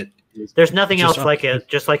 Yeah. There's nothing else like it,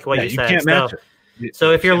 just like what you said. Can't match it.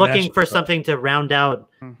 So if you're looking for something to round out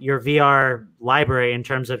your VR library in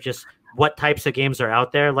terms of just what types of games are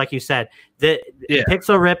out there, like you said, the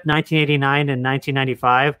Pixel Rip 1989 and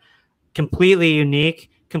 1995, completely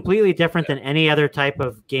unique, completely different than any other type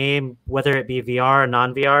of game, whether it be VR or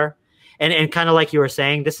non-VR. And kind of like you were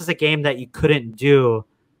saying, this is a game that you couldn't do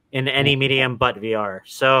in any medium but VR.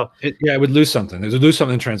 So it would lose something. It would lose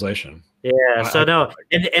something in translation. Yeah. So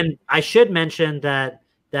and I should mention that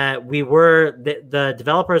the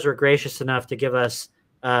developers were gracious enough to give us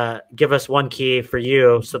one key for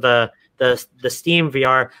you. So the Steam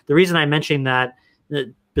VR, the reason I mentioned that,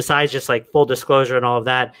 besides just like full disclosure and all of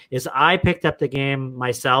that, is I picked up the game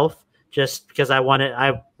myself just because I wanted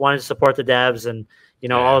to support the devs and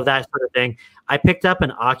all of that sort of thing. I picked up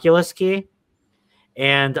an Oculus key,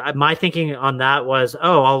 and my thinking on that was,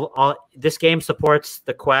 this game supports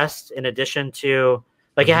the Quest in addition to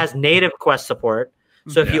it has native Quest support.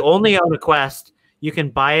 So if you only own a Quest, you can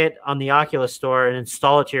buy it on the Oculus store and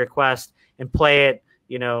install it to your Quest and play it,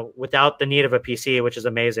 without the need of a PC, which is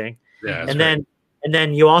amazing. Yeah, and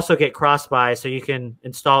then you also get cross-buy, so you can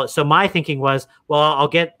install it. So my thinking was, well, I'll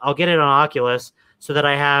get it on Oculus so that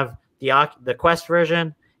I have the Quest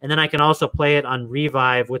version, and then I can also play it on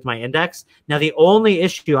Revive with my Index. Now, the only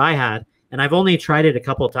issue I had, and I've only tried it a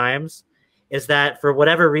couple times, is that for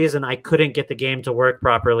whatever reason I couldn't get the game to work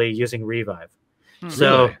properly using Revive.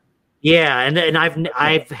 So really? Yeah, and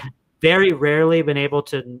I've very rarely been able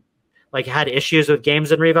to had issues with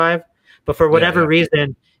games in Revive, but for whatever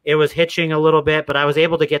reason it was hitching a little bit, but I was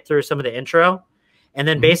able to get through some of the intro, and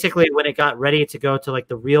then basically when it got ready to go to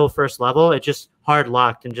the real first level, it just hard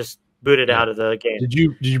locked and just booted out of the game. Did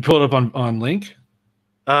you pull it up on Link?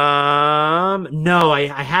 No, I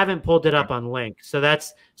haven't pulled it up on Link. So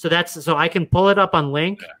I can pull it up on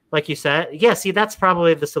Link, like you said. Yeah, see, that's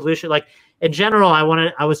probably the solution. Like in general, I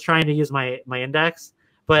was trying to use my Index,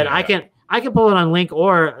 but I can pull it on Link,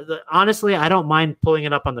 or honestly, I don't mind pulling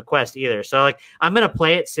it up on the Quest either. So I'm gonna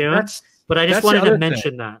play it soon, but I just wanted to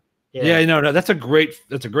mention that. Yeah, no, that's a great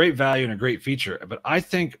value and a great feature. But I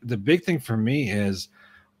think the big thing for me is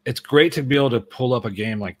it's great to be able to pull up a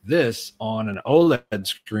game like this on an OLED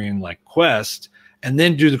screen like Quest, and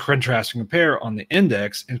then do the contrast and compare on the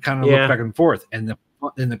Index and kind of look back and forth. And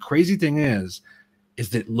the crazy thing is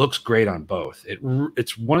that it looks great on both.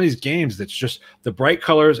 It's one of these games that's just the bright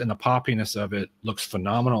colors and the poppiness of it looks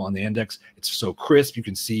phenomenal on the Index. It's so crisp. You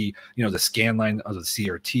can see, the scan line of the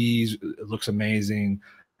CRTs. It looks amazing.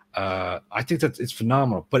 I think that it's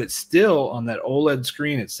phenomenal, but it's still on that OLED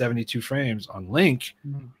screen at 72 frames on Link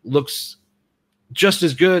looks just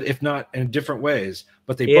as good, if not in different ways,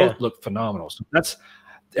 but they both look phenomenal. So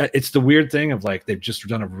it's the weird thing of like, they've just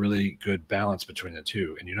done a really good balance between the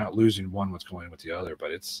two, and you're not losing one what's going with the other.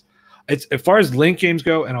 But it's as far as Link games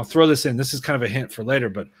go, and I'll throw this in, this is kind of a hint for later,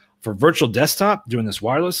 but for virtual desktop, doing this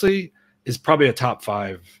wirelessly is probably a top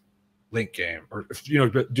 5 Link game, or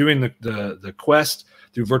doing the Quest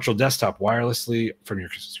through virtual desktop wirelessly from your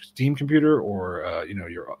Steam computer, or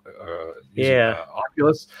your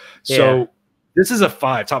Oculus. So this is a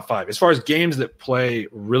top 5 as far as games that play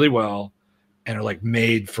really well and are like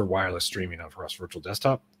made for wireless streaming across virtual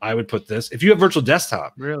desktop. I would put this. If you have virtual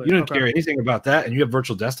desktop, you don't care anything about that, and you have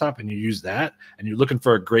virtual desktop and you use that, and you're looking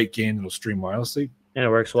for a great game that'll stream wirelessly, and it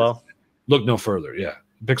works well, look no further.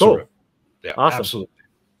 Pixel cool. Rip. Yeah, awesome. Absolutely.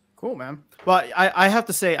 Cool, man. Well, I have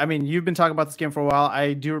to say, I mean, you've been talking about this game for a while.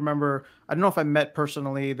 I do remember, I don't know if I met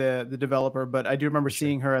personally the developer, but I do remember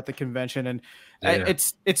seeing her at the convention, and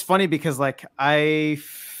it's funny because like I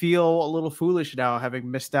feel a little foolish now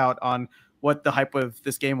having missed out on what the hype of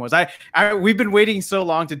this game was. We've been waiting so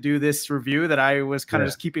long to do this review that I was kind of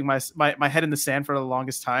just keeping my head in the sand for the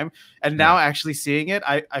longest time. And now actually seeing it,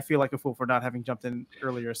 I feel like a fool for not having jumped in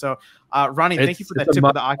earlier. So Ronnie, thank you for that tip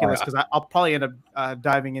of the Oculus, because I'll probably end up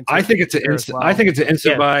diving into I think it's an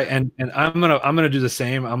instant buy, and I'm gonna do the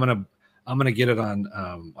same. I'm gonna get it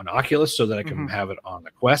on Oculus so that I can have it on the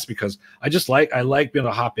Quest, because I like being able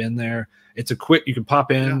to hop in there. It's a quick, you can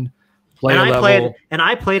pop in.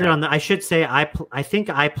 I played it on the. I should say I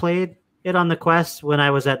think I played it on the Quest when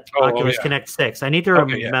I was at Oculus Connect 6. I need to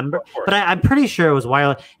remember, but I'm pretty sure it was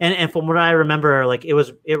wireless. And from what I remember, like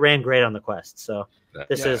it ran great on the Quest. So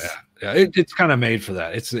it's kind of made for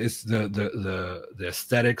that. It's the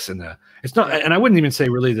aesthetics and it's not. And I wouldn't even say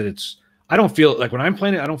really that it's. I don't feel like when I'm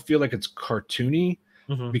playing it, I don't feel like it's cartoony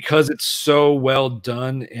because it's so well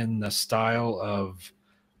done in the style of.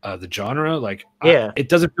 The genre, like it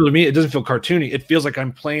doesn't feel to me, it doesn't feel cartoony. It feels like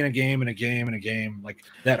I'm playing a game and a game and a game, like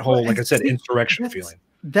that whole, like I said, insurrection feeling.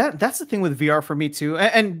 That's the thing with VR for me too.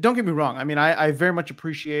 And don't get me wrong, I mean, I very much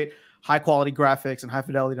appreciate high quality graphics and high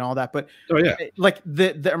fidelity and all that, but like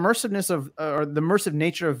the immersiveness of or the immersive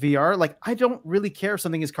nature of VR, like I don't really care if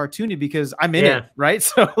something is cartoony because I'm in it, right?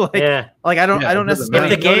 So like I don't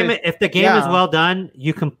necessarily if the game is well done,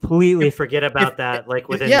 you completely forget about that. Like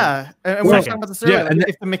within and we were talking about this earlier. Like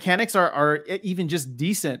if the mechanics are even just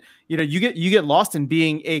decent, you get lost in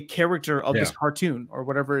being a character of this cartoon or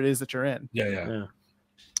whatever it is that you're in.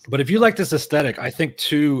 But if you like this aesthetic, I think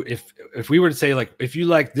too, if we were to say like, if you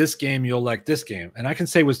like this game, you'll like this game. And I can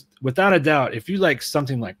say without a doubt, if you like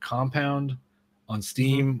something like Compound on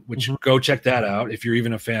Steam, which go check that out. If you're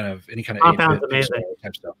even a fan of any kind of Compound's amazing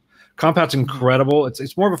type stuff. Compound's incredible.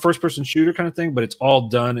 It's more of a first person shooter kind of thing, but it's all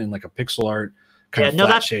done in like a pixel art kind of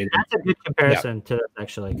flat shading. That's a good comparison to this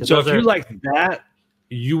actually. So if you like that,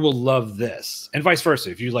 you will love this, and vice versa.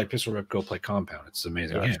 If you like Pixel Rip, go play Compound. It's an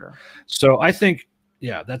amazing game. Sure. So I think.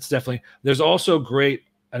 Yeah, that's definitely. There's also great,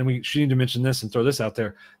 and we should need to mention this and throw this out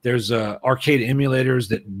there. There's arcade emulators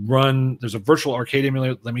that run. There's a virtual arcade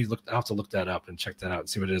emulator. Let me look. I'll have to look that up and check that out and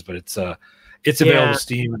see what it is. But it's available to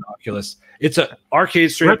Steam and Oculus. It's a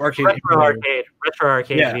arcade, straight up arcade emulator. Retro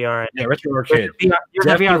arcade VR. Yeah, retro arcade.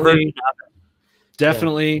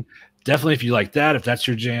 Definitely. If you like that, if that's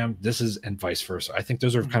your jam, this is, and vice versa. I think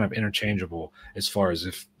those are kind of interchangeable as far as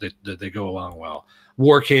if they go along well.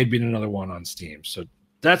 Warcade being another one on Steam. So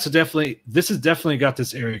this has definitely got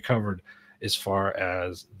this area covered as far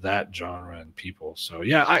as that genre and people. So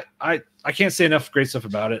yeah, I can't say enough great stuff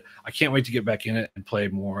about it. I can't wait to get back in it and play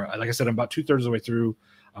more. Like I said, I'm about 2/3 of the way through.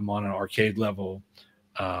 I'm on an arcade level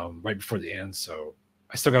right before the end. So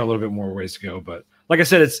I still got a little bit more ways to go, but like I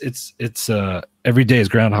said, it's every day is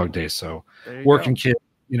Groundhog Day. So working kid,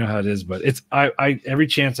 you know how it is, but it's every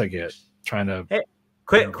chance I get trying to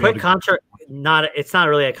it's not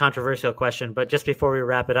really a controversial question, but just before we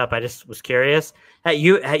wrap it up, I just was curious. Had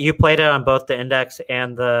you played it on both the Index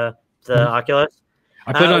and the Oculus?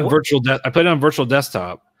 I played it on virtual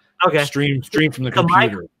desktop. Okay. Stream from the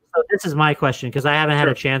computer. So this is my question, because I haven't had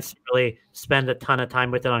a chance to really spend a ton of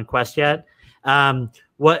time with it on Quest yet.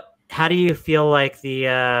 How do you feel like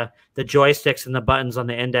the joysticks and the buttons on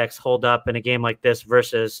the Index hold up in a game like this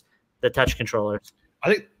versus the touch controllers?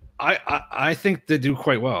 I think they do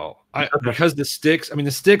quite well. Because the sticks. I mean,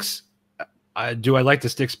 the sticks. I like the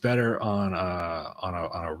sticks better on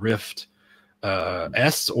a Rift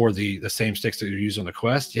S or the same sticks that you use on the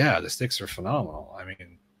Quest. Yeah, the sticks are phenomenal. I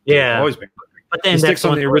mean, they've always been. But the sticks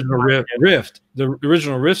on the original Rift, the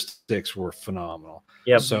original Rift sticks were phenomenal.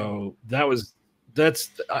 Yeah. So that was That's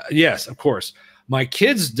yes, of course. My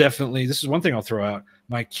kids definitely. This is one thing I'll throw out.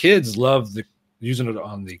 My kids love using it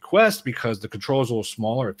on the Quest because the control's a little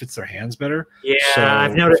smaller. It fits their hands better. Yeah, so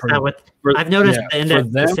I've noticed that with. I've noticed the Index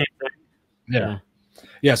the same thing.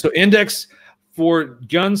 Yeah. So Index for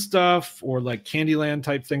gun stuff or like Candyland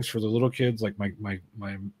type things for the little kids, like my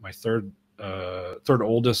third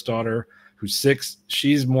oldest daughter who's 6.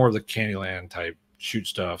 She's more of the Candyland type shoot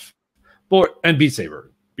stuff. And Beat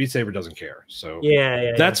Saber. Beat Saber doesn't care, so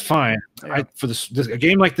that's fine. For a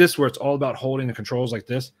game like this where it's all about holding the controls like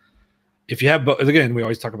this, if you have both, again, we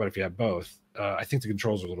always talk about if you have both. I think the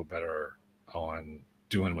controls are a little better on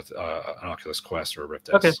doing with an Oculus Quest or a Rift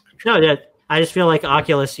S. Okay, no, I just feel like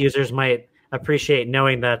Oculus users might appreciate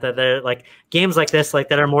knowing that they're like games like this, like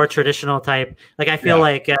that are more traditional type. Like I feel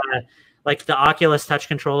like the Oculus touch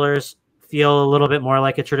controllers feel a little bit more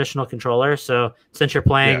like a traditional controller. So since you're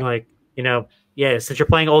playing since you're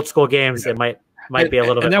playing old school games, it might be a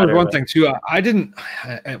little bit. And that better, was one thing too. I didn't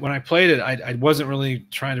when I played it. I wasn't really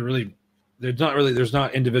trying to really. There's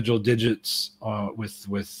not individual digits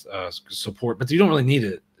with support, but you don't really need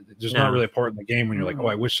it. There's not really a part in the game when you're like, oh,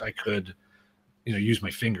 I wish I could, use my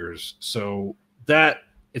fingers. So that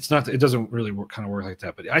it doesn't really work like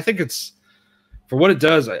that. But I think it's for what it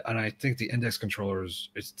does, and I think the Index controllers,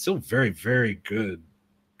 it's still very, very good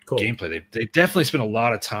gameplay. They definitely spend a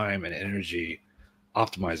lot of time and energy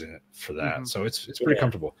optimizing it for that. So it's pretty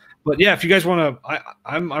comfortable. But yeah, if you guys want to,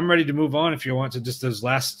 I'm ready to move on. If you want to just those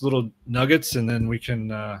last little nuggets, and then we can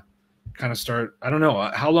kind of start. I don't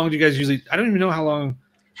know how long do you guys usually? I don't even know how long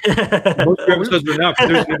most episodes are now.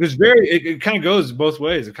 It kind of goes both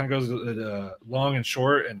ways. It kind of goes long and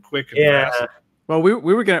short and quick and fast. Well, we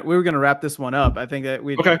were gonna wrap this one up. I think that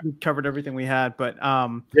we covered everything we had, but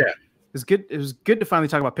it was good. It was good to finally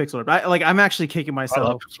talk about pixel art. I'm actually kicking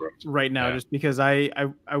myself right now just because I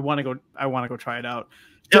want to go. I want to go try it out.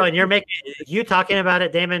 No, and you talking about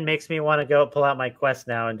it, Damon, makes me want to go pull out my Quest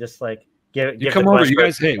now and just like give come over. You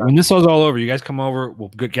guys, when this is all over, you guys come over. We'll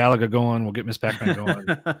get Galaga going. We'll get Miss Pac-Man going.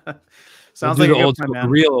 Sounds like old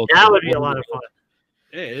real. That would be a lot of fun.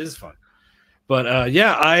 Yeah, it is fun. But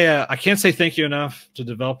I can't say thank you enough to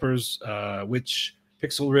developers, which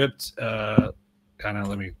Pixel Ripped.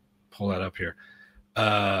 Let me pull that up here.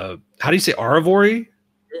 How do you say Arvory?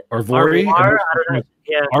 Arvory?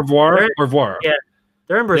 Arvoire. Yeah,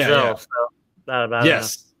 they're in Brazil. So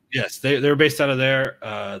Yes. They're based out of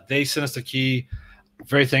there. They sent us the key.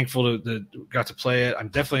 Very thankful to got to play it. I'm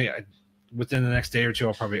definitely within the next day or two.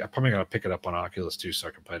 I'm probably gonna pick it up on Oculus too, so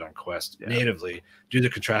I can play it on Quest natively. Do the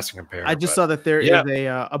contrast and compare. I just saw that there is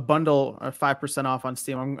a bundle 5% off on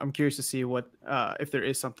Steam. I'm curious to see what if there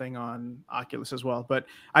is something on Oculus as well. But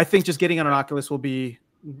I think just getting on an Oculus will be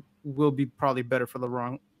probably better for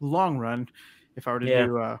the long run if I were to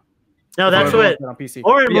do. No, that's what on PC.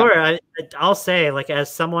 More and more. I'll say, like,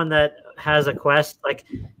 as someone that has a Quest,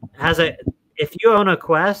 if you own a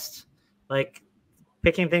Quest, like,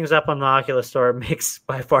 picking things up on the Oculus Store makes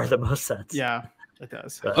by far the most sense. Yeah, it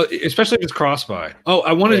does. Especially if it's cross-buy. Oh,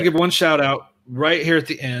 I wanted to give one shout out right here at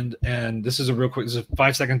the end, and this is a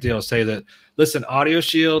 5-second deal. I'll say that, listen, Audio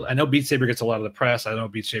Shield, I know Beat Saber gets a lot of the press. I know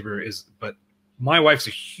Beat Saber is, but my wife's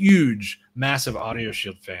a huge, massive Audio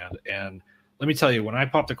Shield fan, and let me tell you, when I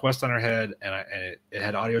popped the Quest on her head and it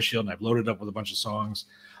had Audio Shield and I've loaded it up with a bunch of songs,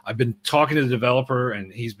 I've been talking to the developer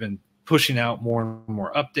and he's been pushing out more and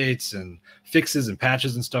more updates and fixes and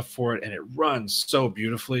patches and stuff for it, and it runs so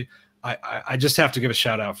beautifully. I just have to give a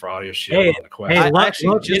shout out for Audio Shield on the Quest.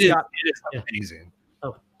 It is amazing.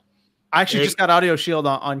 I actually just got Audio Shield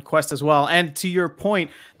on Quest as well. And to your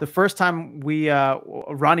point, the first time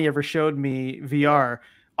Ronnie ever showed me VR,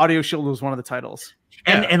 Audio Shield was one of the titles.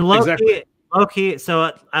 And low key,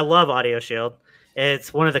 so I love Audio Shield.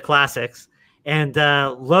 It's one of the classics. And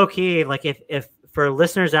low key, like if for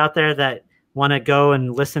listeners out there that want to go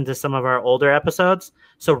and listen to some of our older episodes,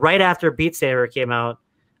 so right after Beat Saber came out,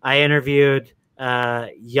 I interviewed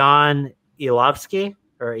Jan Ilovsky,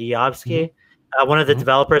 one of the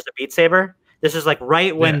developers of Beat Saber. This is like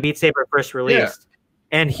right when Beat Saber first released,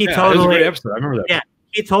 and he totally. It was a great episode. I remember that. Yeah,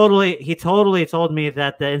 he totally told me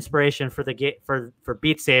that the inspiration for the for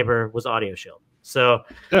Beat Saber was Audio Shield. So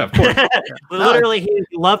yeah, of course. Literally, he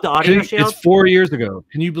loved Audio Shield. It's 4 years ago.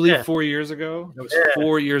 Can you believe 4 years ago? It was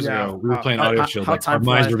 4 years ago. We were playing Audio Shield. Like our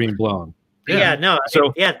minds were being blown. He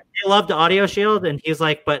loved Audio Shield, and he's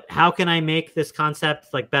like, but how can I make this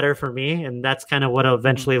concept like better for me? And that's kind of what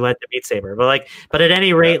eventually led to Beat Saber. But at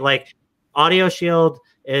any rate, like Audio Shield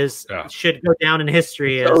should go down in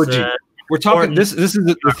history as we're talking. This is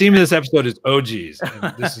the theme of this episode is OGs.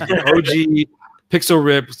 And this is the OG Pixel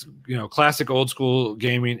Rip, classic old school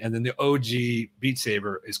gaming, and then the OG Beat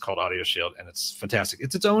Saber is called Audio Shield, and it's fantastic.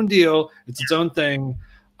 It's its own deal. It's its own thing.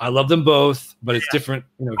 I love them both, but it's different,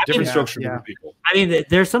 different strokes for different people. I mean,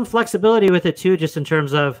 there's some flexibility with it too, just in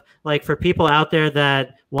terms of like for people out there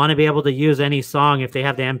that want to be able to use any song if they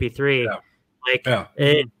have the MP3. Yeah.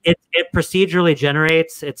 It procedurally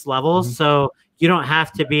generates its levels, so you don't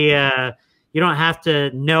have to be you don't have to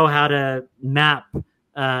know how to map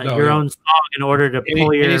your own song in order to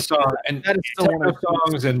pull your song. And that is still one of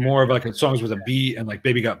songs, and more of like songs with a beat and like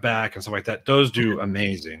Baby Got Back and stuff like that. Those do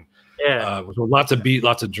amazing. Yeah, with lots of beat,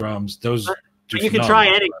 lots of drums. Those you can try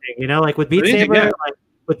anything, like with Beat Saber. Like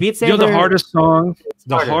with Beat Saber, the hardest song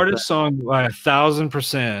by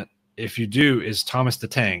 1,000%, if you do, is Thomas the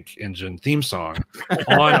Tank Engine theme song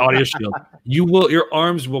on Audio Shield. Your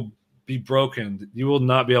arms will be broken. You will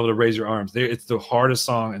not be able to raise your arms. It's the hardest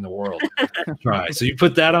song in the world. Try. So you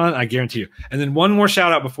put that on, I guarantee you. And then one more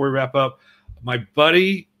shout out before we wrap up. My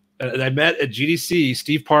buddy I met at GDC,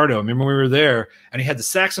 Steve Pardo. Remember we were there, and he had the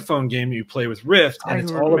saxophone game that you play with Rift, and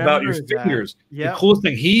it's all about your fingers. Yep. The coolest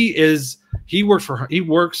thing, he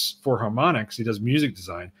works for Harmonix. He does music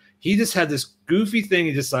design. He just had this goofy thing.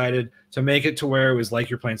 He decided to make it to where it was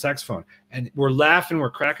like you're playing saxophone, and we're laughing,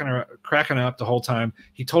 we're cracking up the whole time.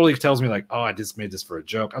 He totally tells me like, "Oh, I just made this for a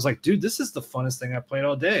joke." I was like, "Dude, this is the funnest thing I played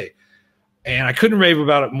all day," and I couldn't rave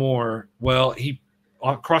about it more. Well, he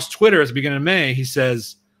across Twitter at the beginning of May, he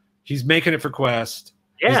says he's making it for Quest.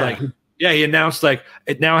 Yeah. He announced like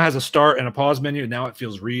it now has a start and a pause menu, and now it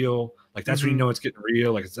feels real. Like that's when you know it's getting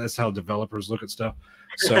real. Like that's how developers look at stuff.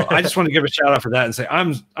 So I just want to give a shout out for that and say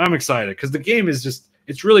I'm excited because the game is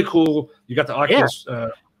it's really cool. You got the Oculus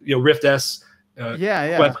Rift S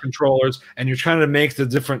Quest controllers, and you're trying to make the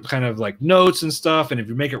different kind of like notes and stuff. And if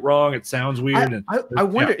you make it wrong, it sounds weird. I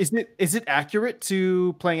wonder, is it accurate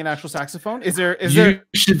to playing an actual saxophone? You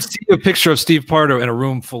should see a picture of Steve Pardo in a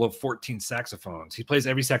room full of 14 saxophones. He plays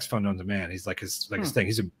every saxophone known to man. He's like his thing.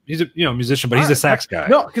 He's a musician, but he's a sax guy.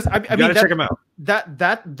 No, because I mean, check him out.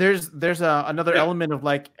 There's another element of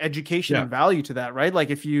like education and value to that, right? Like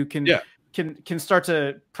if you can start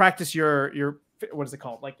to practice your what is it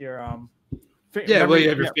called? Like your you have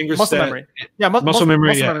your fingers muscle set. memory. Yeah, muscle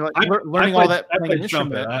memory. Like learning all that. I played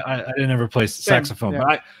trumpet. I didn't ever play saxophone,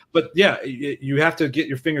 but you have to get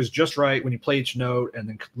your fingers just right when you play each note and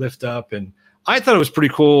then lift up. And I thought it was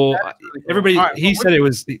pretty cool. Everybody, he said it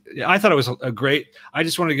was. I thought it was a great. I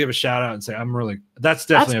just want to give a shout out and say that's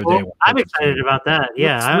definitely cool. a day. I'm excited about that.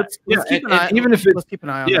 Yeah, let's keep an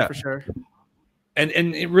eye on it for sure. And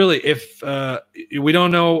it really, if we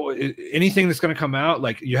don't know anything that's going to come out,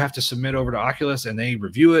 like you have to submit over to Oculus and they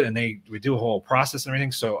review it and we do a whole process and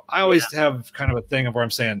everything. So I always have kind of a thing of where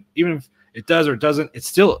I'm saying, even if it does or it doesn't,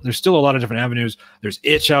 there's still a lot of different avenues. There's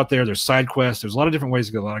Itch out there. There's side quests. There's a lot of different ways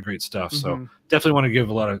to get a lot of great stuff. So definitely want to give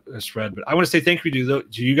a lot of spread. But I want to say thank you to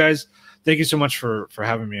you guys. Thank you so much for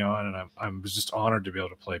having me on, and I'm just honored to be able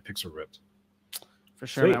to play Pixel Ripped. For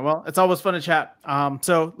sure, man. Well, it's always fun to chat.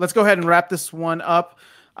 So let's go ahead and wrap this one up.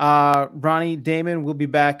 Ronnie, Damon will be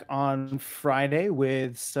back on Friday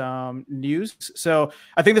with some news. So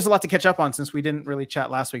I think there's a lot to catch up on since we didn't really chat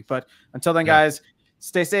last week. But until then, guys,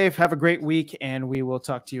 stay safe, have a great week, and we will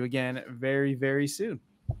talk to you again very, very soon.